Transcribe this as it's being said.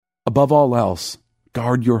Above all else,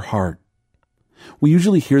 guard your heart. We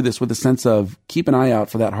usually hear this with a sense of keep an eye out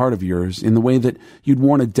for that heart of yours in the way that you'd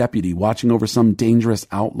warn a deputy watching over some dangerous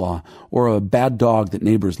outlaw or a bad dog that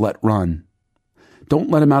neighbors let run. Don't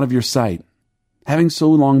let him out of your sight. Having so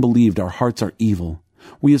long believed our hearts are evil,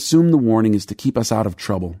 we assume the warning is to keep us out of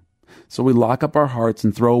trouble. So we lock up our hearts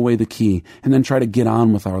and throw away the key and then try to get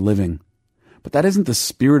on with our living. But that isn't the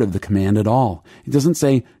spirit of the command at all. It doesn't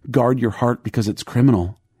say guard your heart because it's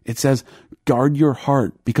criminal. It says, guard your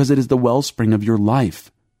heart because it is the wellspring of your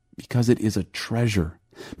life, because it is a treasure,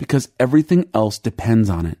 because everything else depends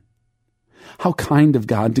on it. How kind of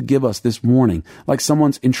God to give us this warning, like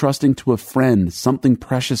someone's entrusting to a friend something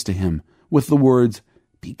precious to him, with the words,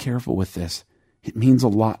 be careful with this. It means a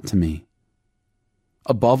lot to me.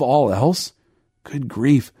 Above all else? Good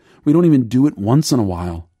grief, we don't even do it once in a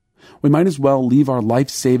while. We might as well leave our life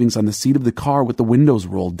savings on the seat of the car with the windows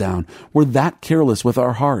rolled down. We're that careless with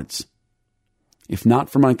our hearts. If not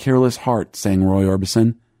for my careless heart, sang Roy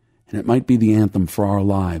Orbison, and it might be the anthem for our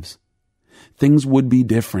lives. Things would be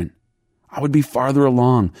different. I would be farther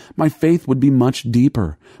along. My faith would be much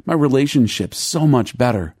deeper. My relationships so much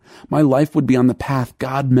better. My life would be on the path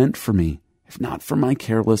God meant for me, if not for my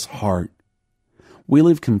careless heart. We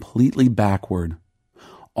live completely backward.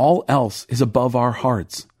 All else is above our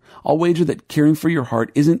hearts. I'll wager that caring for your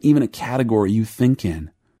heart isn't even a category you think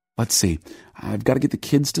in. Let's see. I've got to get the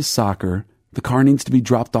kids to soccer. The car needs to be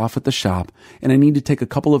dropped off at the shop, and I need to take a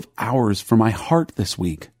couple of hours for my heart this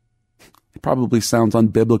week. It probably sounds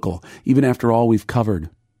unbiblical, even after all we've covered.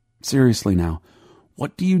 Seriously now,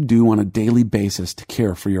 what do you do on a daily basis to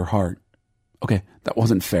care for your heart? Okay, that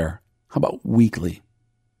wasn't fair. How about weekly?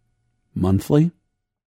 Monthly?